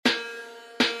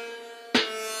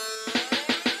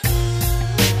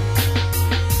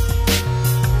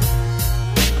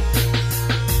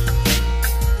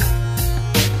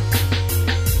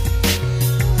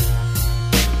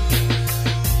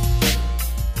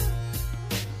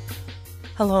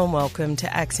Hello and welcome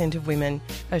to Accent of Women,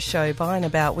 a show by and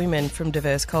about women from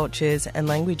diverse cultures and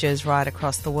languages right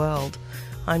across the world.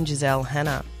 I'm Giselle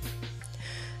Hanna.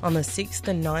 On the 6th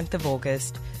and 9th of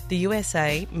August, the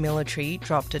USA military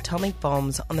dropped atomic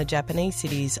bombs on the Japanese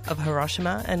cities of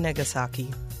Hiroshima and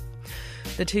Nagasaki.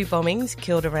 The two bombings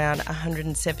killed around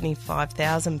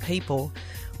 175,000 people,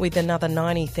 with another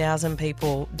 90,000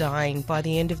 people dying by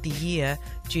the end of the year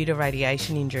due to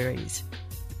radiation injuries.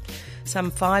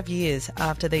 Some 5 years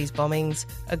after these bombings,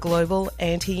 a global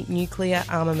anti-nuclear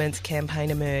armaments campaign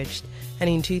emerged, and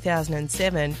in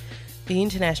 2007, the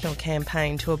International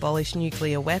Campaign to Abolish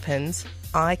Nuclear Weapons,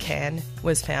 ICAN,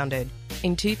 was founded.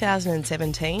 In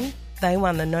 2017, they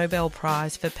won the Nobel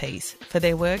Prize for Peace for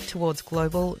their work towards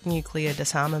global nuclear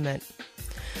disarmament.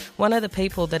 One of the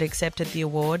people that accepted the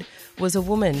award was a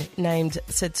woman named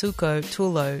Setsuko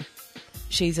Tulo.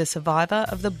 She's a survivor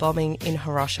of the bombing in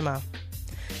Hiroshima.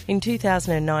 In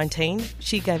 2019,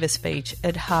 she gave a speech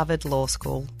at Harvard Law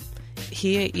School.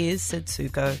 Here is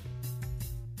Setsuko.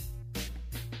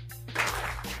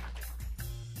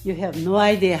 You have no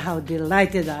idea how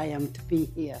delighted I am to be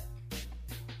here.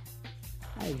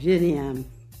 I really am.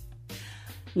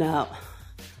 Now,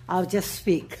 I'll just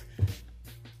speak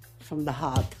from the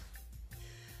heart.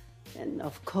 And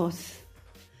of course,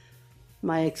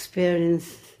 my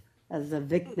experience as a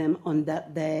victim on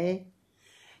that day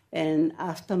and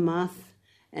aftermath,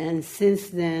 and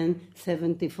since then,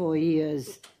 74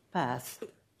 years passed.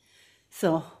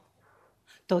 So,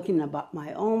 talking about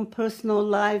my own personal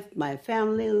life, my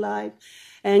family life,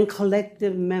 and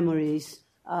collective memories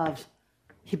of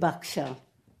Hibakusha.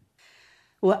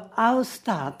 Well, I'll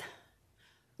start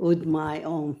with my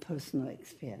own personal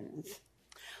experience.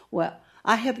 Well,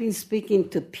 I have been speaking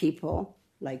to people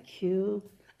like you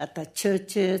at the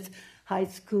churches, high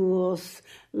schools,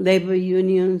 labor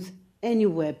unions,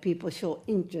 anywhere people show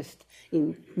interest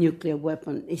in nuclear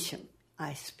weapon issue.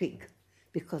 I speak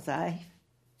because I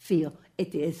feel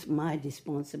it is my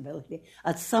responsibility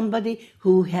as somebody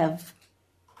who have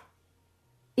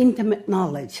intimate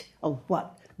knowledge of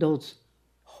what those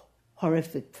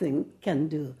horrific things can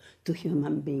do to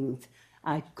human beings.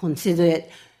 I consider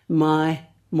it my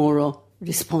moral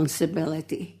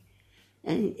responsibility.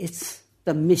 And it's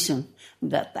the mission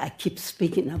that I keep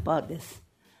speaking about this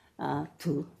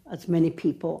to as many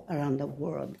people around the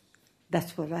world.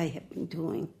 That's what I have been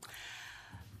doing.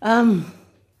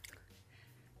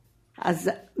 As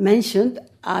mentioned,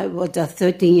 I was a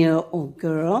 13-year-old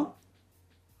girl,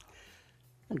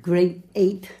 a grade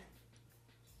 8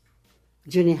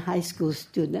 junior high school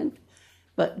student,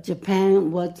 but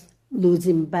Japan was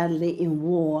losing badly in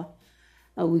war.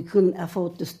 We couldn't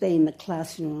afford to stay in the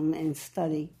classroom and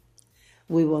study.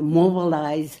 We were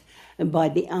mobilized by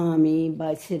the army,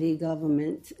 by city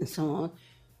governments, and so on,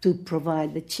 to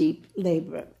provide the cheap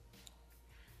labor.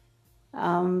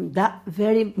 That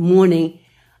very morning,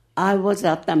 I was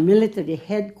at the military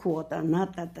headquarters,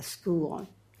 not at the school.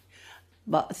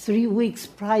 But 3 weeks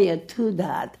prior to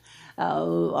that,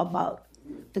 about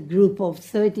the group of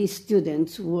 30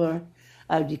 students were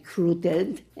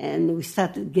recruited, and we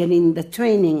started getting the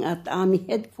training at the Army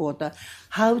headquarters,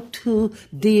 how to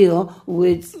deal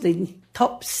with the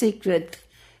top secret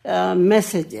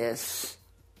messages.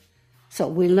 So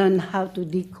we learned how to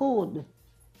decode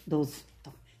those.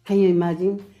 Can you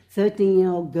imagine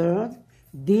 13-year-old girls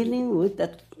dealing with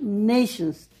the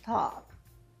nation's top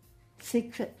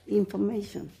secret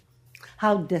information?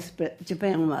 How desperate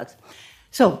Japan was.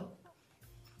 So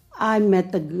I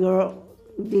met the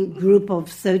group of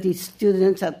 30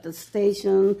 students at the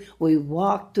station. We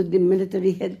walked to the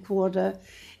military headquarters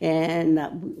and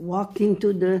walked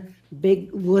into the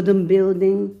big wooden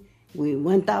building. We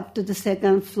went up to the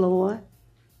second floor,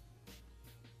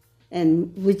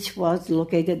 and which was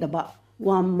located about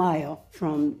 1 mile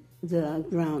from the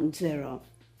ground zero.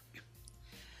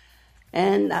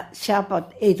 And sharp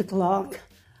at 8 o'clock,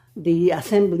 the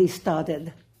assembly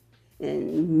started.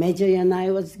 And Major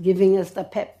Yanai was giving us the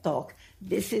pep talk.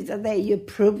 This is the day you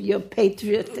prove your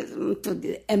patriotism to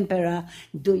the emperor,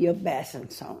 do your best,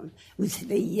 and so on. We said,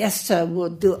 yes, sir,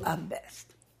 we'll do our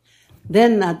best.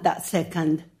 Then at that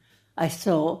second, I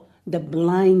saw the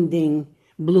blinding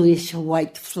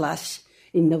bluish-white flash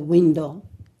in the window.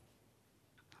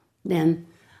 Then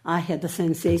I had the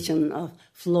sensation of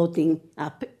floating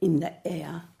up in the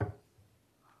air.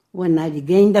 When I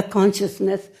regained the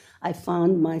consciousness, I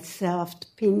found myself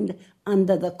pinned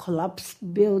under the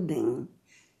collapsed building.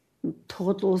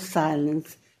 Total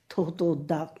silence, total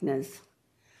darkness.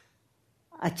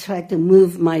 I tried to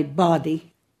move my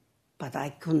body, but I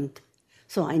couldn't.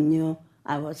 So I knew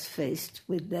I was faced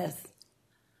with death.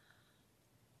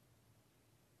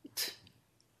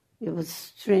 It was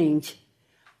strange.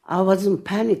 I wasn't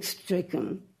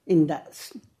panic-stricken in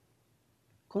that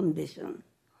condition.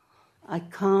 I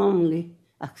calmly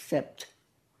accept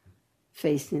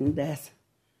facing death.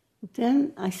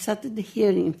 Then I started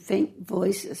hearing faint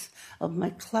voices of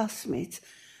my classmates.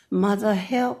 Mother,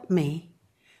 help me.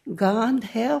 God,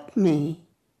 help me.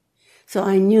 So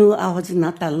I knew I was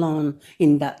not alone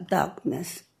in that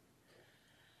darkness.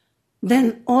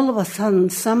 Then all of a sudden,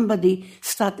 somebody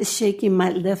started shaking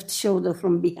my left shoulder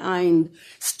from behind.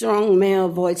 Strong male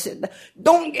voice said,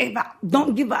 don't give up,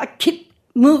 don't give up, keep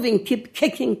moving, keep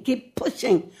kicking, keep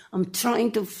pushing. I'm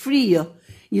trying to free you.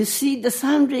 You see the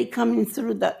sun ray coming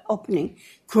through that opening.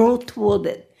 Crawl toward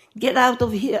it. Get out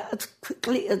of here as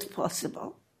quickly as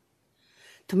possible.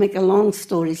 To make a long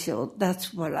story short,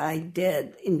 that's what I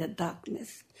did in the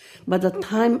darkness. By the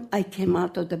time I came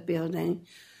out of the building,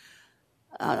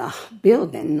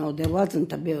 no, there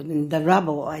wasn't a building, the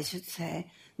rubble, I should say.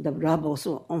 The rubbles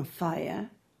were on fire.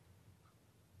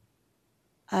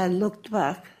 I looked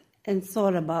back and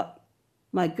thought about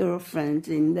my girlfriends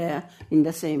in there in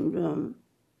the same room.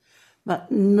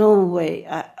 But no way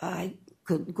I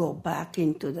could go back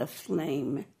into the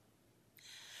flame.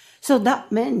 So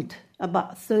that meant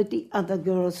about 30 other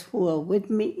girls who were with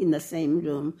me in the same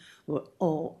room were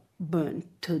all burned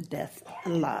to death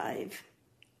alive.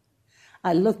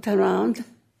 I looked around.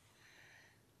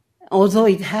 Although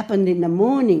it happened in the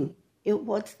morning, it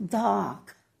was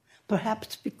dark,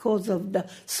 perhaps because of the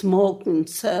smoke and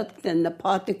soot and the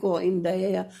particle in the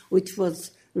air, which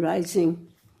was rising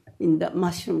in the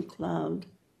mushroom cloud.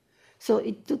 So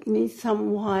it took me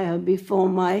some while before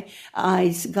my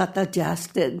eyes got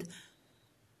adjusted.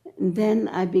 And then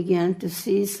I began to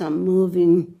see some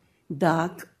moving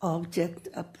dark object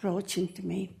approaching to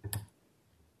me.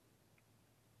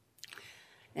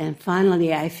 And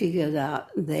finally I figured out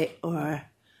they were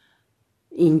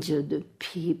injured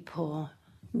people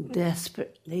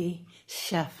desperately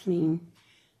shuffling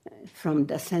from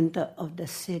the center of the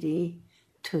city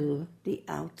to the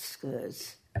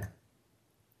outskirts.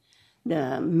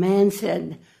 The man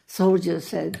said, soldier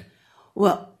said,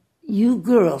 well, you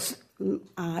girls,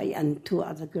 I and two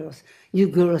other girls, you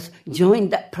girls join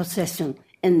that procession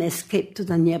and escape to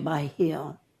the nearby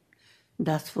hill.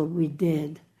 That's what we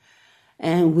did.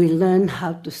 And we learned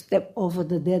how to step over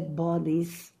the dead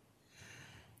bodies.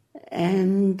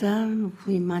 And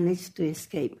we managed to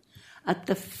escape. At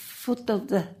the foot of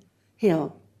the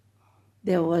hill,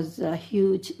 there was a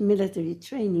huge military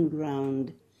training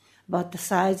ground, about the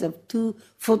size of 2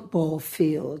 football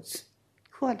fields.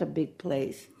 Quite a big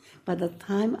place. By the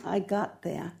time I got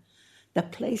there, the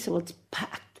place was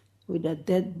packed with the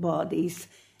dead bodies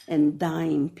and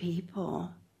dying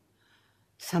people.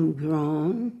 Some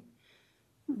groan,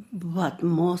 but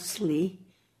mostly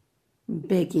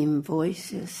begging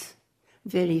voices,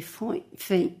 very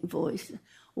faint voices.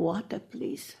 Water,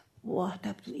 please.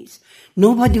 Water, please.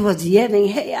 Nobody was yelling,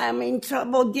 hey, I'm in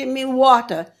trouble, give me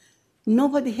water.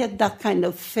 Nobody had that kind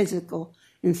of physical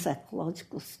and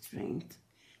psychological strength.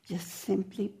 Just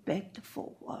simply begged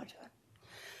for water.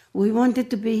 We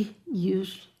wanted to be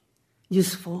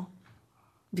useful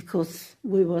because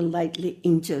we were lightly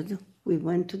injured. We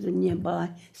went to the nearby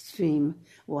stream,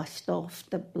 washed off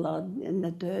the blood and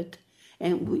the dirt,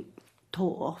 and we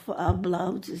tore off our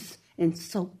blouses and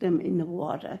soaked them in the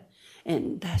water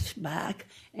and dashed back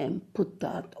and put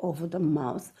that over the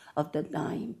mouth of the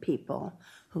dying people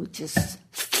who just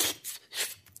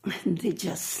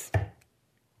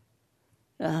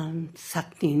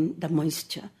sucked in the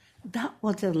moisture. That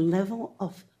was a level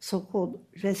of so-called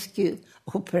rescue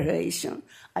operation.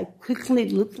 I quickly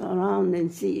looked around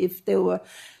and see if there were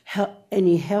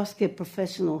any healthcare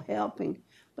professional helping,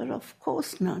 but of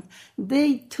course not.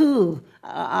 They too,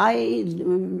 I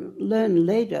learned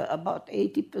later, about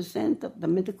 80% of the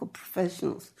medical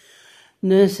professionals,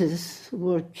 nurses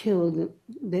were killed.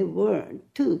 They were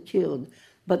too killed,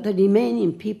 but the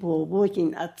remaining people were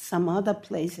working at some other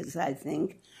places, I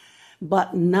think,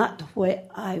 but not where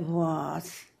I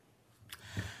was.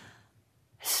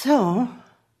 So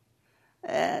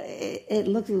it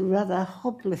looked a rather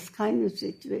hopeless kind of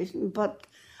situation, but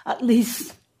at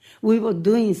least we were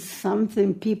doing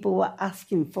something people were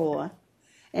asking for,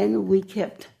 and we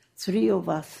kept, 3 of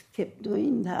us kept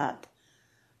doing that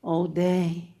all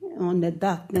day. When the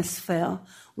darkness fell,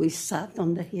 we sat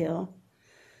on the hill,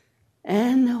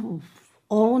 and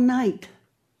all night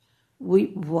we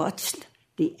watched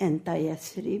the entire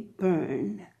city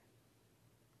burn,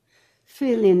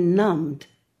 feeling numbed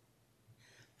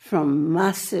from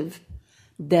massive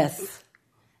death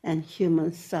and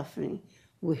human suffering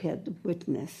we had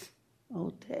witnessed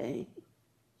all day.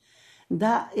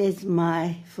 That is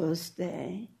my first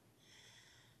day.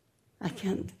 I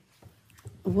can't.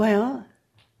 Well,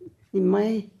 in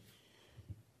my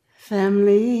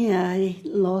family, I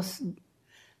lost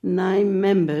 9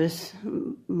 members,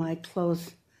 my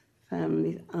close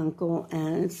family, uncle,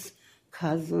 aunts,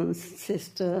 cousins,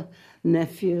 sister,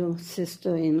 nephew,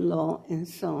 sister-in-law, and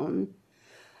so on.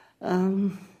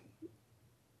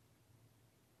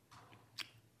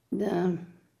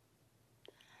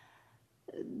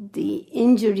 The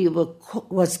injury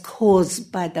was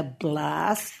caused by the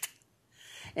blast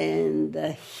and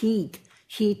the heat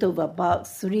of about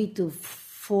 3,000 to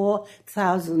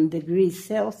 4,000 degrees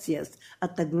Celsius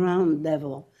at the ground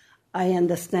level. I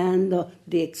understand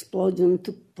the explosion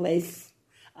took place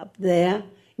up there.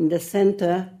 In the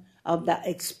center of that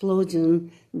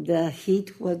explosion, the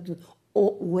heat was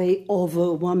way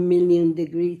over 1 million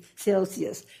degrees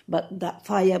Celsius, but that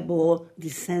fireball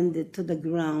descended to the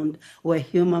ground where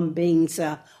human beings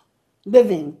are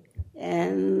living,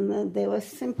 and they were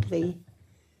simply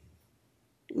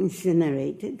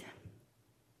incinerated.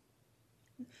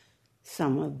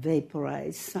 Some were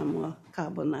vaporized, some were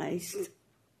carbonized.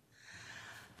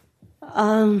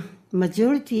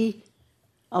 Majority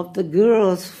of the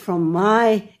girls from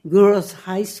my girls'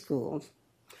 high school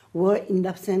were in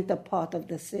the center part of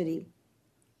the city,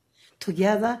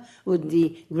 together with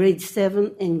the grade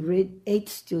 7 and grade 8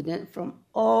 students from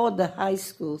all the high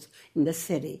schools in the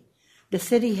city. The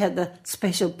city had a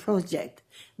special project.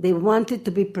 They wanted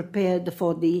to be prepared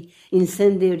for the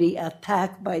incendiary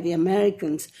attack by the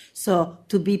Americans. So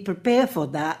to be prepared for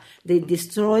that, they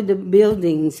destroyed the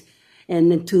buildings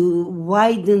and to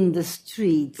widen the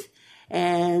streets,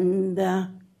 and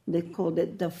they called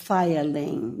it the fire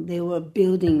lane. They were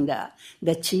building that.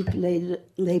 The cheap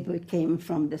labor came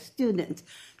from the students.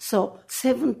 So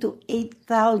 7,000 to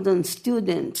 8,000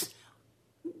 students,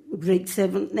 grade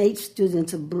 7 and 8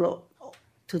 students, brought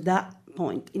to that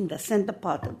point in the center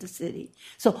part of the city.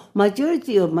 So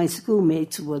majority of my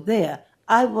schoolmates were there.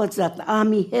 I was at the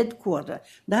Army headquarters.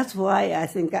 That's why I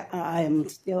think I am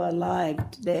still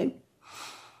alive today.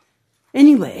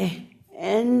 Anyway,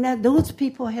 and those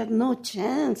people had no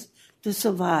chance to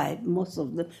survive. Most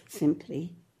of them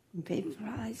simply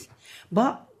vaporized.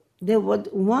 But there was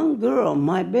one girl,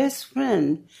 my best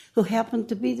friend, who happened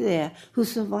to be there, who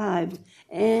survived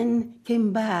and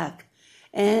came back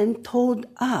and told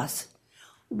us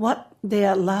what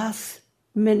their last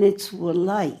minutes were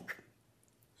like.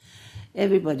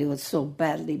 Everybody was so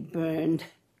badly burned,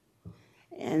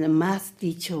 and the math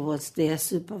teacher was there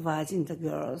supervising the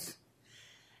girls.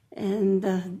 And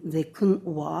they couldn't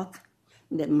walk.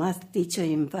 The math teacher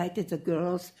invited the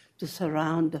girls to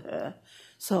surround her.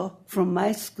 So from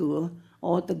my school,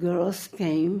 all the girls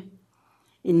came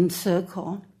in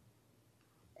circle,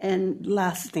 and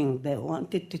last thing they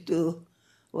wanted to do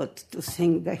was to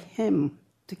sing the hymn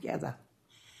together.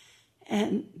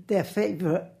 And their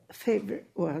favorite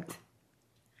word.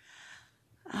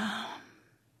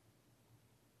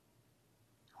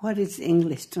 What is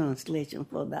English translation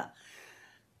for that?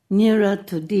 Nearer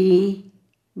to thee,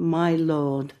 my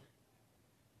Lord.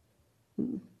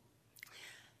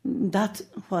 That's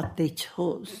what they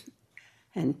chose.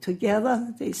 And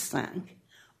together they sang,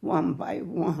 one by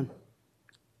one.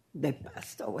 They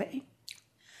passed away.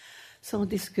 So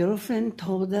this girlfriend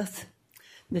told us,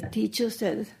 the teacher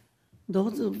said,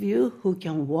 those of you who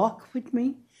can walk with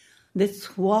me,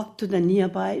 let's walk to the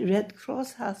nearby Red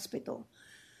Cross hospital.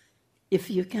 If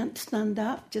you can't stand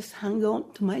up, just hang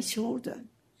on to my shoulder.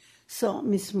 So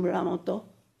Miss Muramoto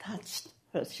touched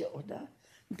her shoulder.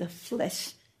 The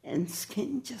flesh and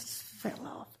skin just fell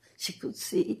off. She could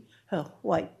see her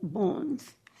white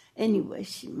bones. Anyway,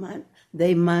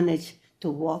 they managed to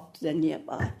walk to the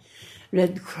nearby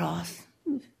Red Cross.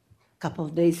 A couple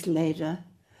of days later,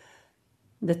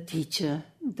 the teacher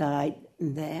died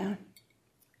there.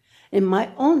 And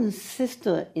my own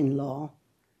sister-in-law,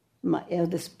 my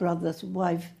eldest brother's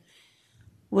wife,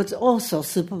 was also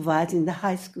supervising the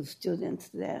high school students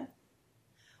there.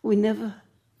 We never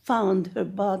found her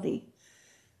body.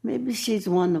 Maybe she's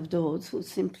one of those who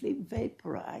simply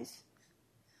vaporized.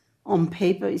 On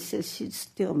paper, it says she's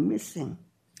still missing.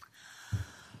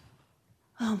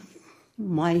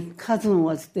 My cousin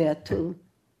was there too.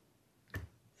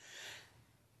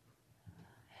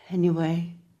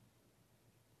 Anyway,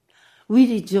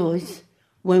 we rejoiced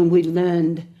when we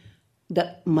learned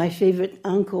that my favorite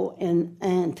uncle and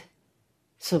aunt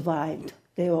survived.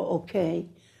 They were okay.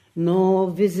 No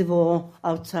visible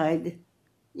outside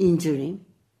injury.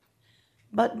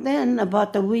 But then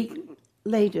about a week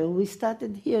later, we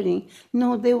started hearing,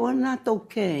 no, they were not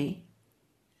okay.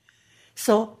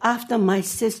 So after my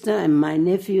sister and my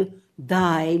nephew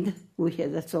died, we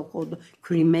had a so-called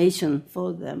cremation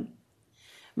for them.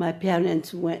 My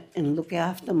parents went and looked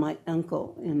after my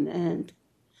uncle and aunt.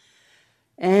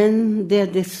 And their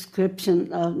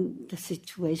description of the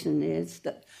situation is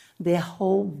that their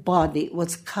whole body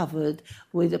was covered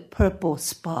with purple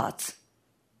spots.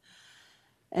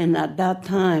 And at that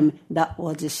time, that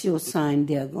was a sure sign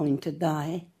they are going to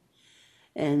die.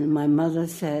 And my mother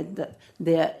said that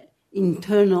their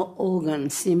internal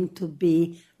organs seemed to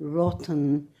be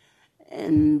rotten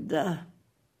and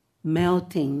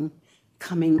melting,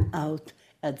 coming out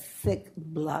as thick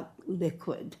black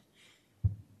liquid.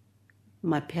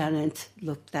 My parents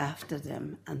looked after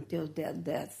them until their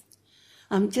death.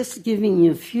 I'm just giving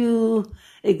you a few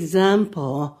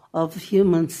examples of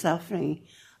human suffering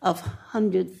of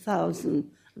 100,000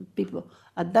 people.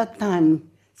 At that time,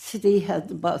 city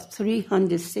had about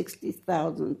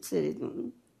 360,000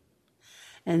 citizens.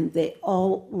 And they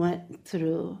all went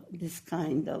through this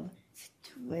kind of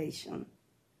situation.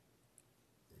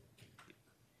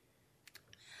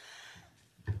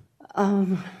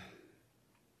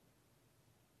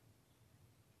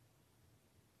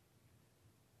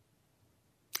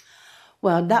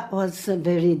 Well, that was the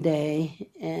very day,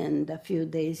 and a few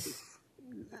days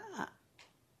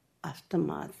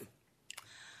aftermath.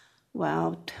 Well,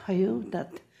 I'll tell you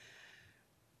that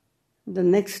the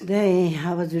next day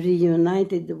I was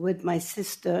reunited with my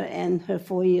sister and her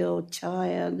 4-year-old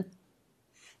child.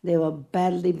 They were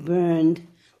badly burned.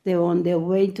 They were on their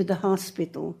way to the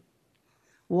hospital,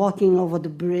 walking over the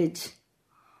bridge.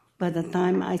 By the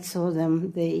time I saw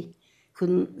them, they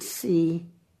couldn't see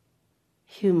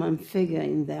human figure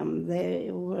in them. They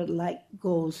were like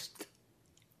ghosts.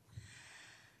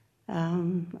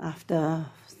 After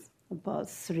about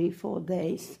 3-4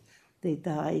 days, they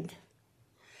died.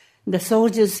 The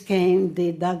soldiers came,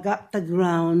 they dug up the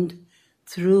ground,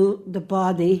 threw the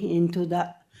body into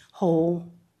that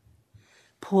hole,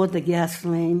 poured the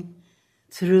gasoline,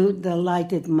 threw the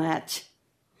lighted match,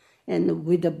 and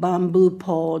with a bamboo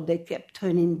pole, they kept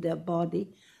turning their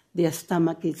body. Their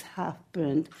stomach is half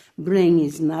burned, brain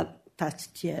is not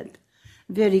touched yet.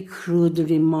 Very crude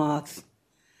remarks.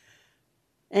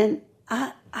 And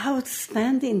I was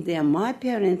standing there. My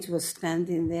parents were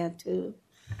standing there too.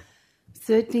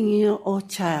 13-year-old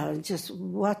child just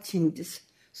watching this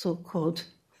so-called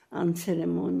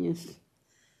unceremonious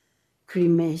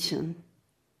cremation.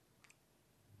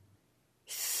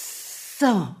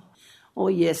 So, oh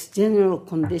yes, general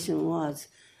condition was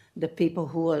the people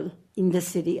who were in the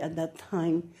city at that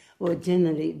time were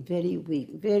generally very weak,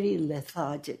 very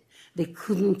lethargic. They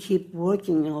couldn't keep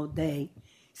working all day.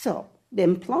 So the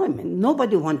employment,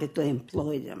 nobody wanted to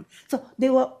employ them. So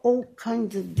there were all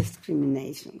kinds of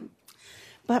discrimination.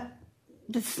 But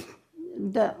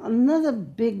another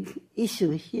big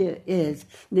issue here is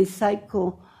the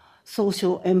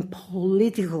psychosocial and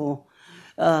political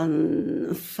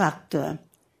factor.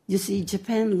 You see,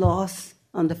 Japan lost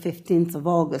on the 15th of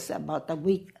August, about a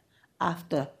week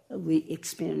after we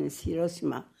experienced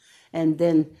Hiroshima. And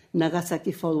then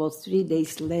Nagasaki followed 3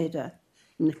 days later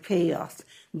in chaos.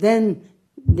 Then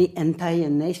the entire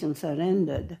nation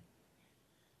surrendered.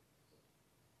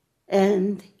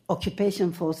 And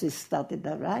occupation forces started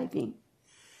arriving.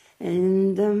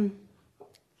 And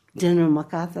General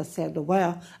MacArthur said,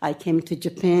 well, I came to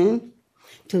Japan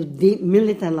to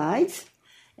demilitarize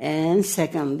and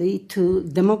secondly, to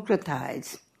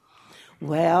democratize.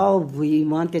 Well, we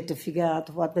wanted to figure out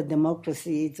what the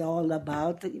democracy is all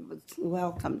about. It was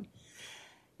welcome.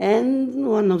 And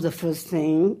one of the first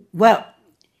things, well,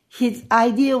 his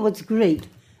idea was great,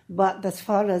 but as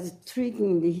far as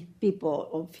treating the people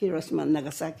of Hiroshima and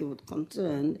Nagasaki was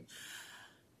concerned,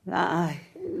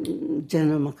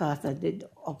 General MacArthur did the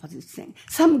opposite thing.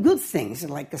 Some good things,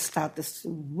 like the status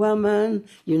of women,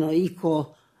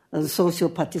 equal social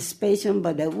participation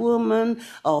by the woman,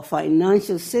 our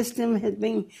financial system had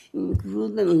been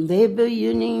included, labor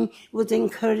union was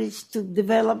encouraged to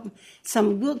develop.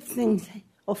 Some good things,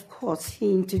 of course,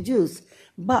 he introduced.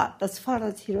 But as far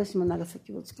as Hiroshima and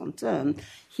Nagasaki was concerned,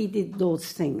 he did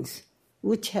those things,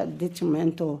 which had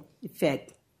detrimental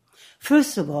effect.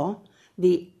 First of all,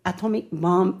 the atomic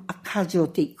bomb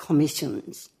casualty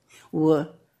commissions were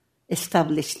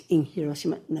established in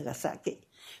Hiroshima and Nagasaki.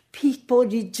 People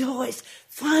rejoice.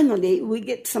 Finally, we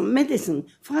get some medicine.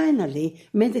 Finally,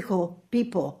 medical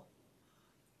people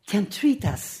can treat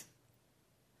us.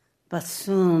 But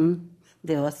soon,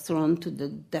 they were thrown to the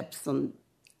depths of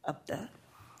the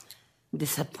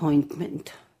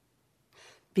disappointment,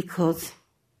 because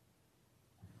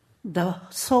the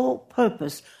sole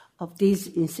purpose of this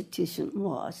institution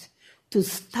was to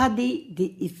study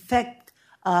the effect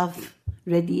of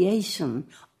radiation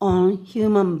on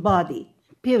human body,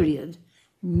 period,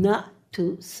 not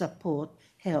to support,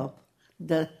 help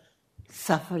the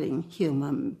suffering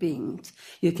human beings.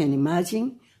 You can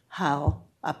imagine how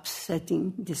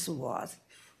upsetting this was.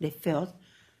 They felt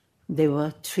they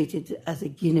were treated as a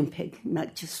guinea pig,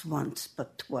 not just once,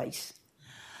 but twice.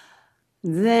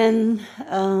 Then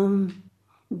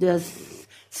there's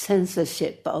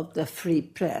censorship of the free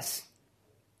press.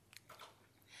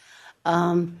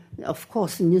 Of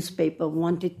course, the newspaper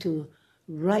wanted to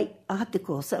write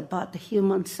articles about the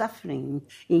human suffering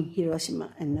in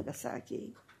Hiroshima and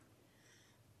Nagasaki.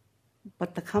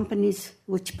 But the companies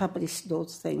which published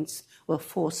those things were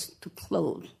forced to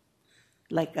close.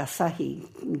 Like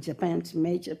Asahi, Japan's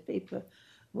major paper,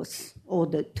 was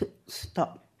ordered to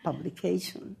stop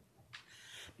publication.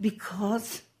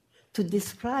 Because to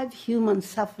describe human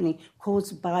suffering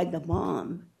caused by the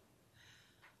bomb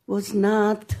was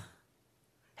not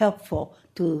helpful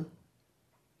to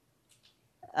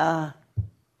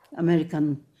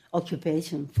American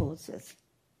occupation forces.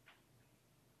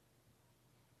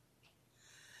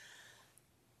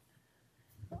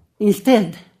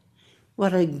 Instead,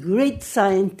 what a great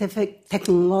scientific,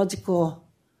 technological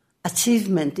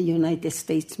achievement the United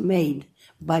States made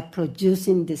by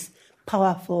producing this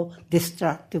powerful,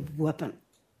 destructive weapon.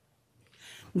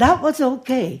 That was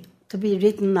okay to be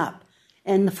written up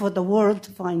and for the world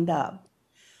to find out.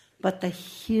 But the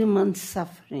human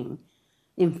suffering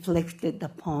inflicted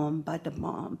upon by the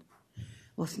bomb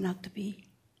was not to be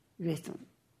written.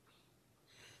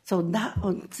 So that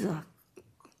was the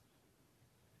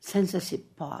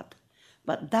censorship part.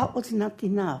 But that was not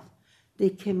enough. They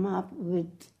came up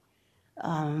with,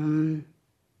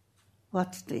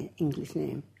 what's the English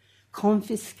name?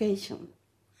 Confiscation.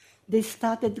 They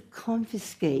started to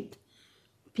confiscate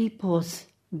people's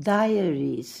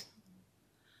diaries,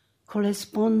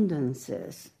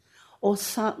 correspondences, or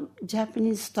some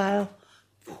Japanese-style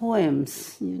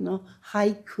poems,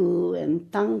 haiku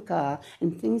and tanka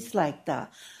and things like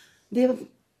that. Their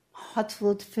hearts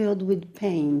were filled with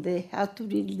pain. They had to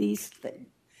release them.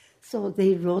 So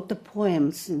they wrote the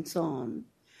poems and so on.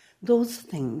 Those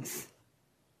things.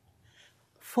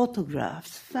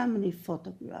 Photographs, family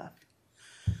photographs,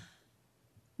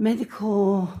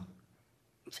 medical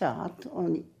chart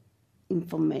on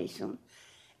information.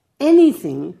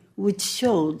 Anything which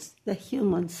showed the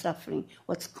human suffering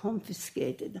was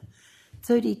confiscated.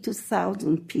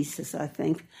 32,000 pieces, I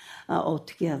think,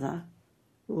 altogether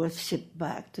were shipped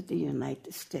back to the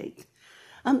United States.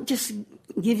 I'm just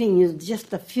giving you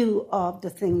just a few of the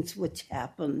things which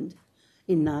happened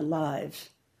in our lives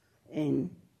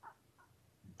in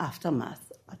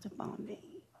aftermath of the bombing.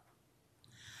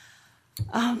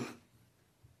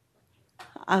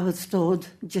 I was told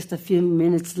just a few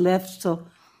minutes left, so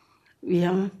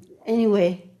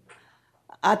anyway,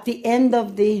 at the end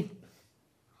of the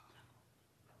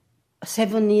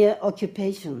 7-year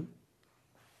occupation,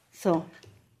 so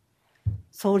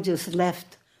soldiers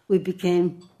left, we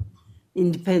became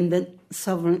independent,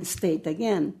 sovereign state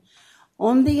again.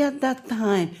 Only at that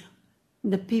time,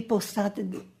 the people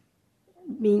started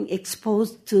being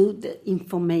exposed to the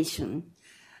information.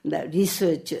 The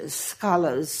researchers,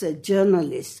 scholars,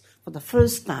 journalists, for the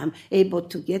first time, able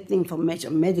to get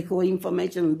information, medical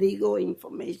information, legal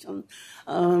information,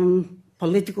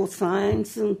 political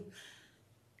science. And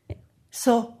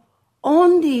so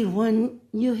only when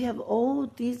you have all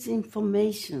this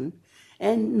information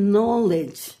and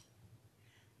knowledge,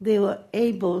 they were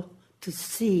able to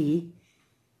see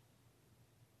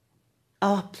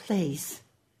our place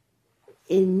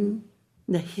in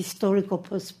the historical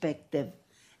perspective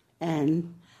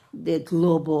and the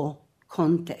global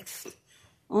context.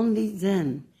 Only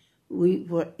then we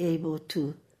were able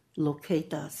to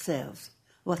locate ourselves,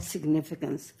 what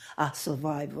significance our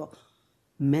survival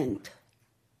meant.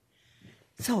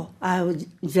 So I would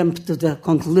jump to the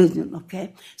conclusion,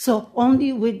 okay? So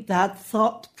only with that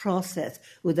thought process,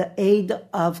 with the aid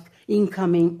of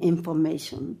incoming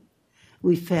information,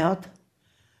 we felt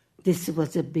this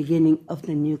was the beginning of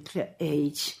the nuclear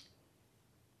age.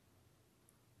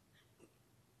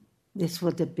 This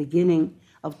was the beginning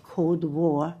of Cold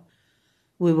War.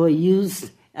 We were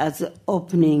used as an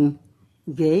opening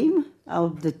game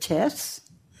of the chess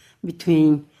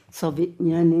between Soviet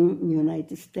Union and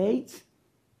United States.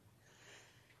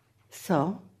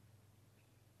 So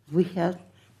we had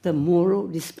the moral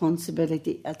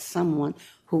responsibility as someone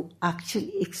who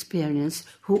actually experienced,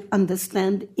 who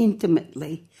understand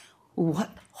intimately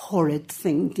what horrid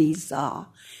thing these are.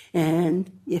 And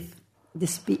if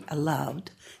this be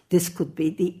allowed, this could be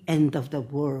the end of the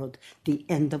world, the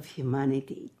end of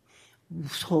humanity.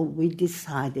 So we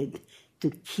decided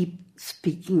to keep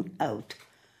speaking out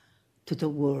to the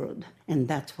world. And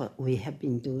that's what we have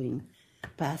been doing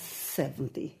past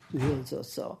 70 years or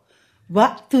so.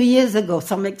 But 2 years ago,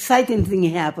 some exciting thing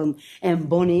happened, and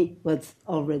Bonnie was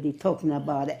already talking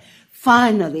about it.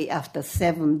 Finally, after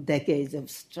 7 decades of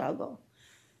struggle,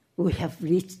 we have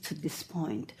reached to this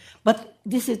point. But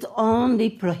this is only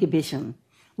prohibition.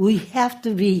 We have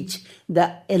to reach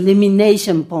the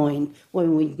elimination point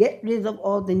when we get rid of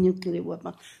all the nuclear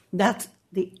weapons. That's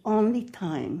the only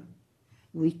time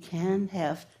we can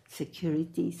have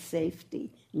security,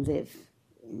 safety, live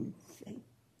in safety.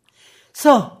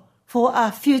 So, for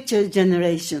our future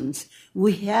generations,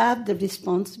 we have the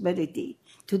responsibility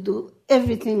to do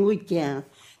everything we can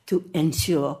to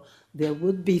ensure there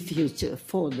would be future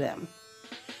for them.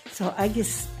 So I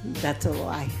guess that's all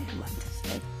I want to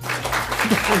say.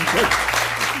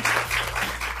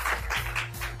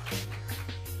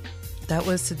 That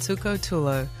was Setsuko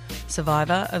Tulo,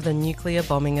 survivor of the nuclear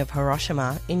bombing of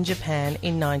Hiroshima in Japan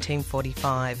in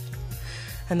 1945.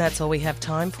 And that's all we have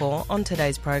time for on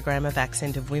today's program of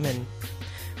Accent of Women.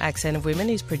 Accent of Women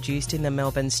is produced in the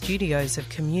Melbourne studios of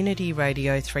Community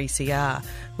Radio 3CR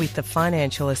with the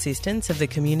financial assistance of the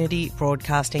Community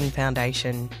Broadcasting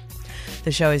Foundation.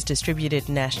 The show is distributed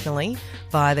nationally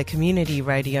via the Community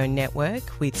Radio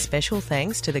Network with special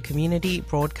thanks to the Community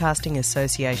Broadcasting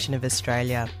Association of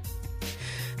Australia.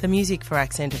 The music for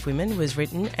Accent of Women was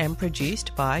written and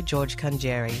produced by George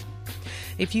Kunjeri.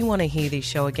 If you want to hear this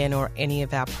show again or any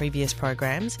of our previous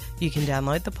programs, you can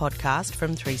download the podcast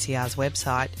from 3CR's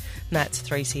website, and that's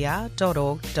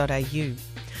 3cr.org.au.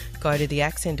 Go to the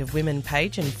Accent of Women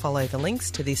page and follow the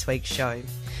links to this week's show.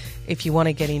 If you want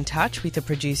to get in touch with the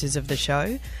producers of the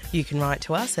show, you can write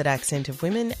to us at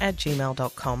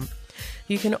accentofwomen@gmail.com.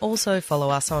 You can also follow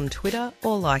us on Twitter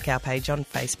or like our page on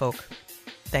Facebook.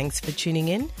 Thanks for tuning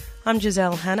in. I'm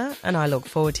Giselle Hanna, and I look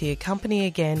forward to your company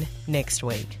again next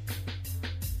week.